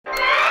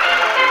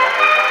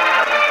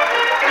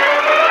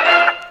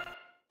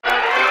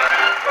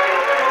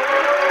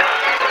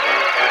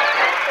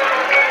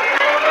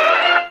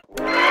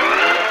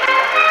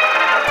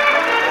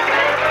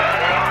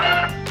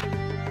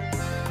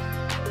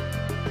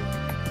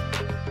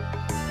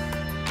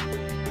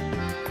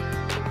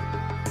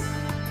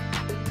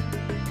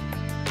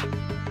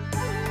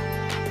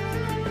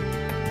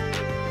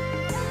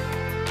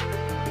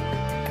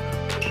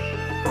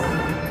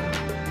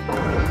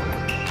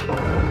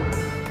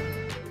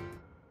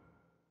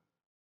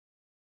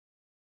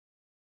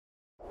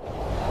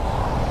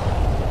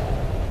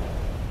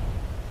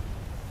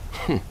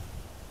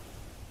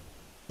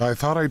I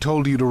thought I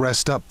told you to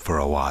rest up for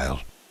a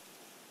while.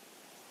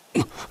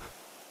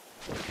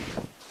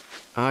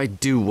 I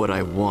do what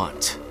I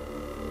want.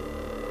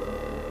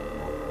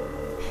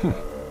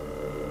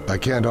 I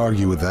can't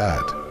argue with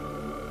that.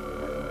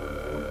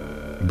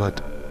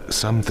 But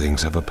some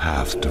things have a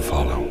path to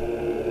follow.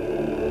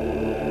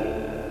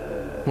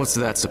 What's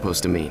that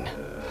supposed to mean?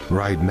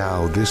 Right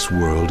now, this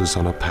world is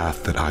on a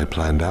path that I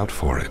planned out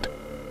for it.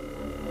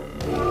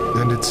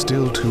 And it's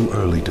still too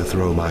early to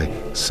throw my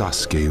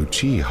Sasuke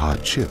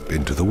Uchiha chip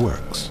into the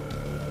works.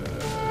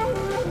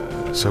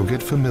 So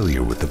get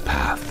familiar with the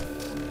path.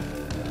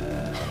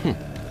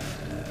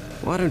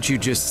 Why don't you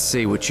just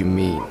say what you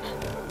mean?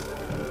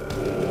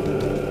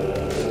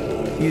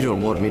 You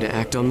don't want me to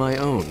act on my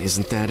own,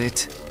 isn't that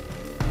it?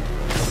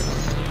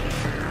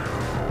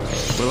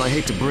 Well, I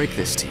hate to break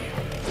this to you,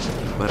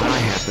 but I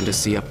happen to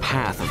see a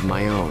path of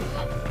my own.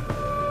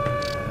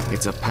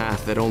 It's a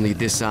path that only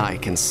this eye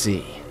can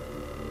see.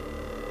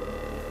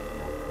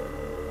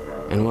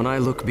 And when I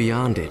look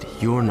beyond it,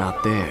 you're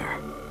not there.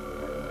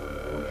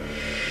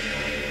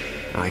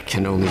 I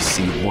can only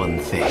see one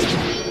thing.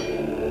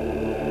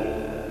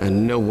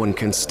 And no one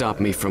can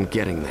stop me from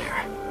getting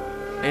there.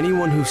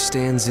 Anyone who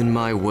stands in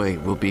my way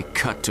will be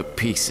cut to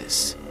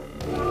pieces.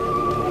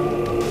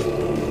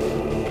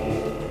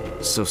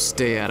 So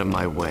stay out of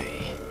my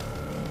way.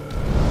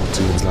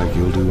 Seems like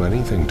you'll do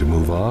anything to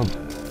move on.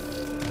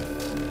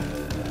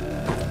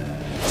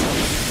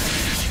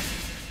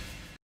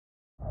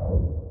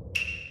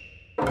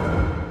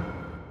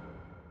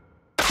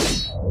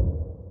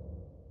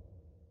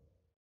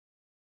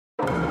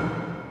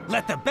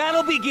 Let the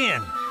battle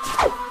begin!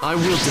 I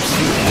will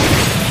defeat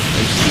you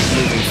and keep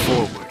moving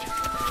forward.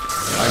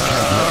 I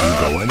can't let you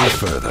go any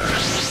further.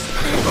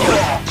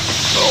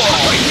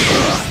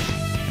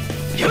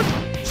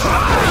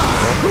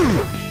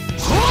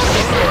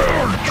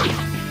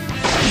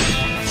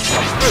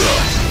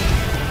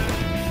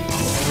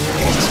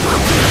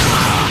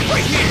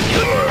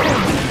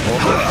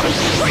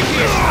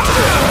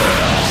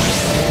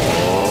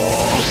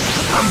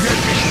 I'm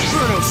getting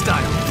Inferno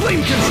style!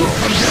 Flame control!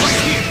 I'm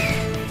right here!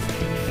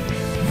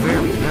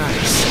 Very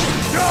nice.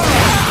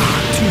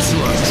 Too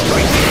slow!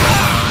 Right here!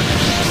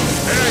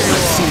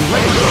 Let's see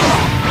later.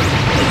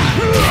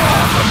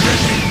 I'm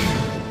getting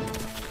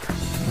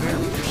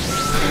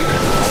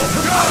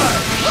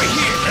right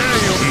here!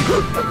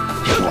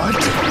 What?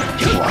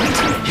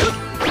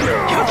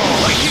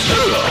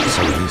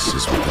 So this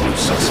is what the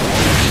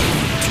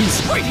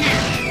Sasuke. Right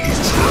here!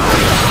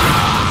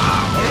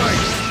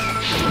 Alright!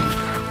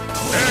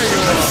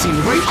 Let's see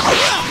right.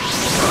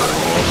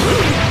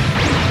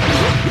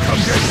 Come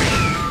get me!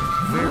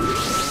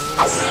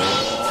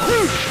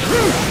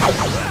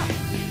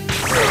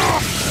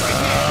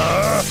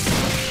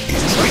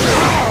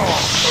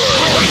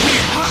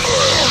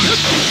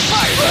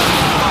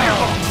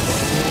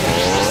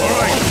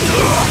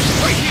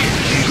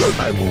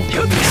 I won't.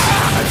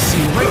 I've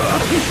seen right.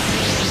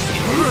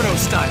 Inferno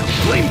style!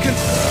 Flame control!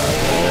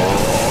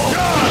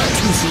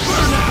 Too soon!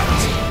 Burn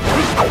out!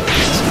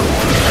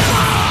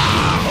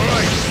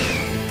 Alright!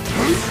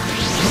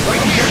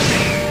 Right here!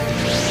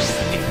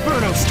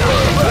 Inferno style!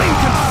 Flame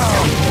control!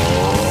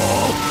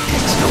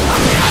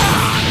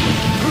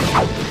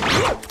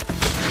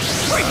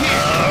 Right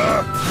here!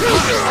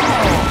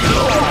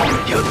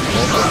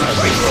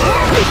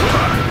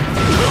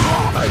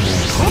 I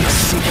won't.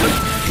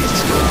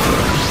 It's over.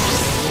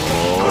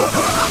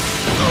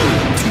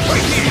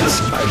 Right here!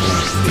 I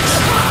won't miss.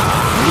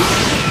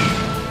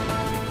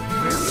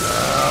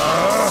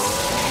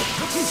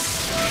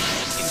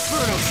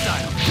 Inferno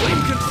style!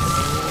 Flame control!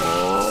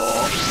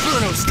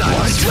 Inferno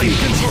style! Flame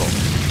control!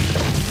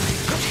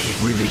 Could he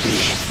really be?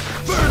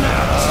 Burn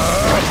out!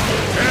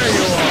 There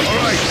you are!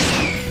 Alright!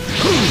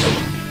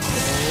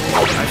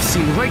 I've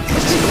seen right.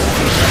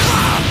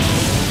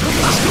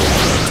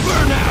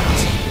 Burn out!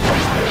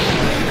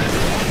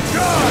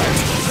 God!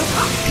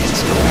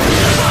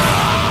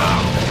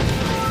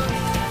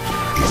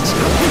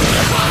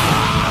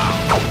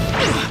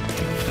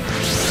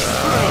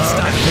 Inferno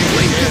style!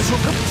 Flame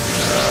control!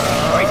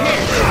 Right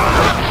here!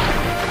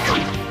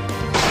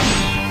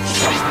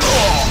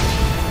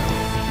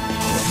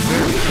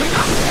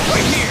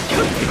 Right here!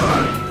 There you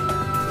are!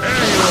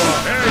 There you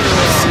are!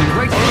 See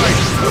right.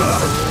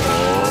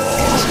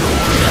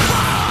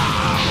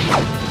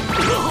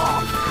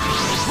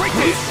 Right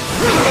there!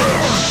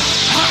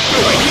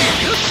 Right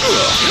here!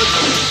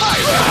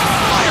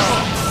 Fireball!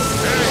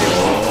 There you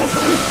are!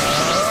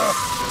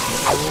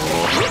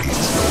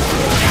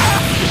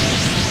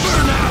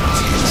 Burn out!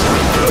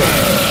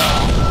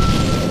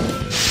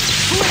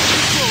 Flame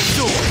control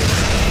sword!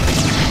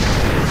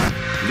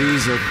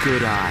 These are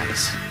good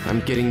eyes.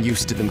 I'm getting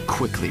used to them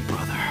quickly,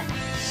 brother.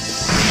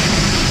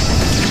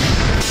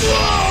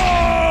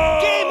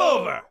 Game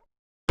over!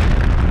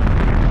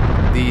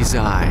 These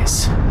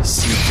eyes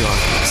see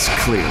darkness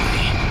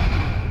clearly.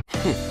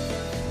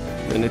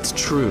 Then it's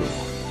true.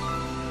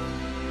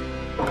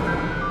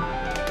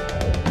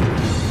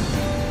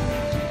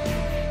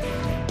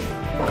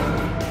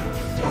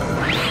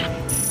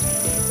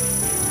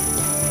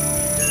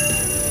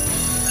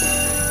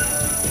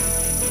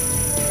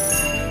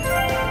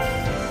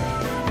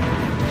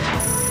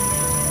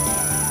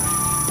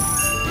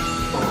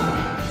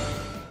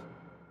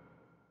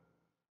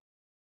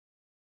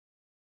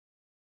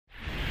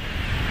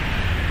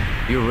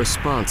 Your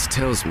response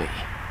tells me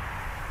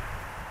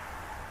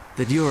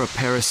that you're a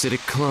parasitic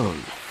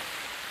clone.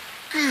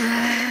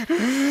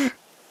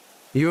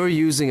 You're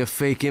using a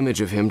fake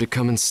image of him to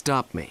come and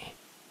stop me.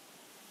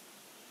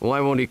 Why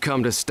won't he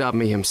come to stop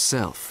me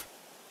himself?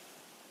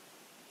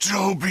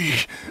 Toby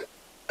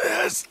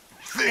has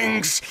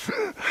things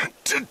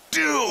to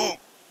do.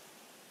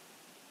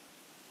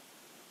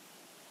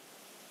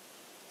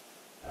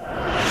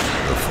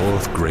 The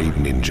fourth great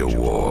ninja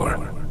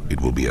war. It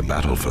will be a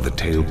battle for the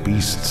tailed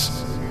beasts.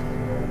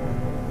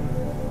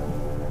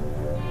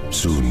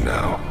 Soon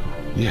now.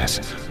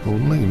 Yes,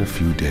 only in a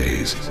few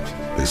days.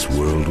 This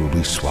world will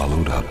be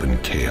swallowed up in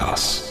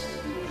chaos.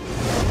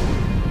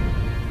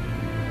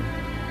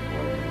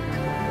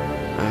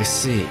 I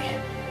see.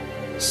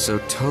 So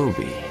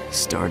Toby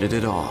started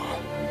it all.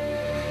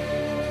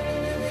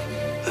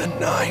 The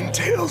 9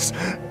 tails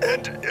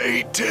and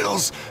 8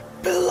 tails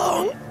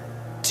belong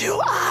to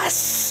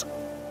us.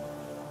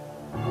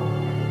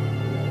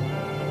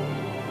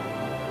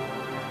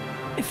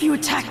 If you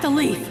attack the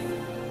leaf,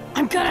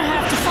 I'm gonna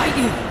have to fight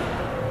you.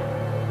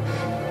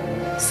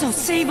 So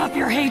save up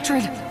your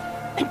hatred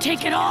and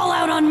take it all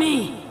out on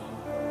me.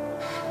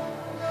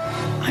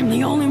 I'm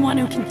the only one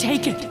who can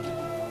take it.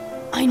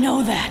 I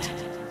know that.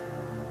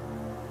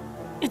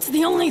 It's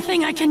the only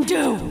thing I can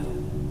do.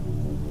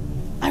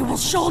 I will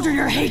shoulder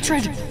your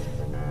hatred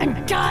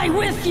and die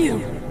with you.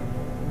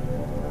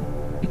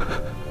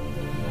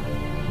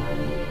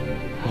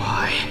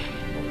 Why?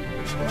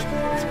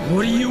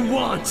 What do you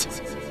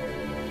want?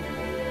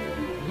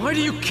 Why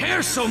do you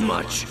care so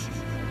much?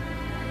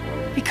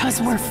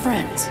 Because we're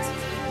friends.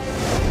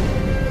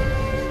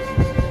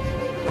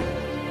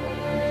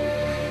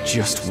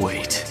 Just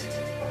wait.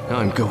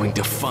 I'm going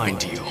to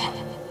find you.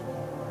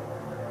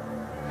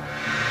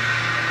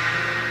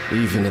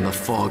 Even in the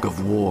fog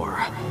of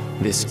war,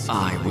 this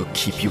eye will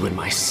keep you in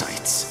my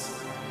sights.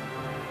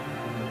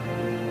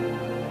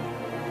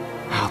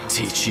 I'll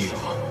teach you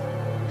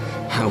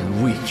how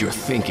weak your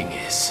thinking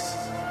is.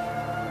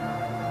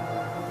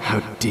 How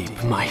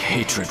deep my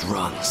hatred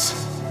runs.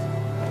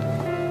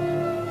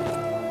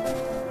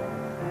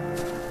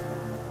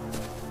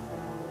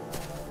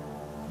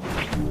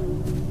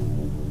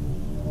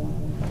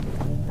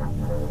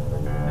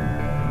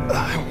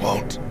 I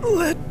won't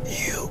let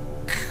you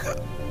go.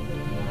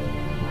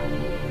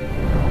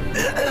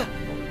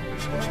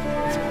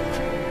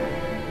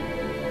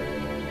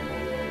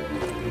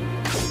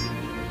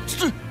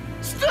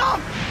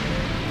 Stop!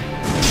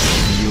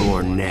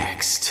 You're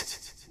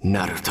next,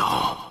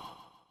 Naruto.